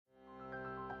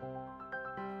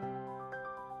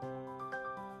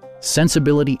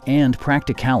Sensibility and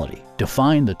practicality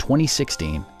define the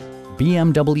 2016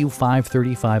 BMW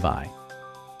 535i.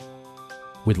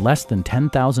 With less than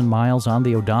 10,000 miles on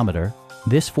the odometer,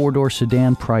 this four-door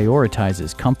sedan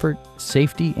prioritizes comfort,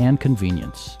 safety, and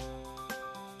convenience.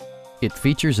 It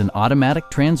features an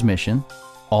automatic transmission,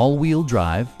 all-wheel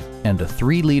drive, and a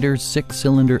 3-liter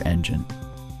 6-cylinder engine.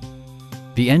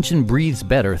 The engine breathes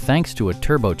better thanks to a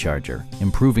turbocharger,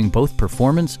 improving both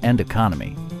performance and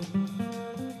economy.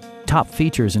 Top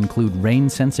features include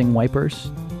rain-sensing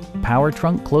wipers, power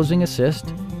trunk closing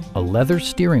assist, a leather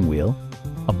steering wheel,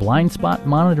 a blind spot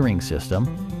monitoring system,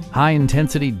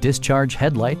 high-intensity discharge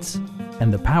headlights,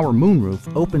 and the power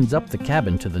moonroof opens up the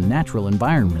cabin to the natural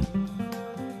environment.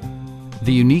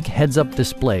 The unique heads-up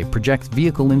display projects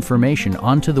vehicle information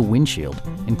onto the windshield,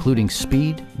 including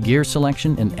speed, gear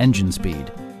selection, and engine speed.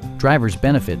 Drivers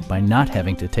benefit by not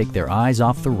having to take their eyes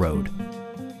off the road.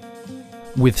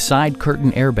 With side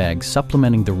curtain airbags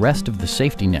supplementing the rest of the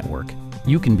safety network,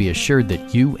 you can be assured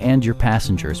that you and your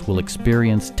passengers will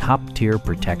experience top-tier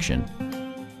protection.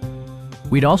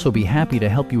 We'd also be happy to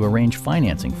help you arrange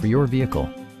financing for your vehicle.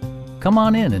 Come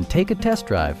on in and take a test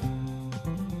drive.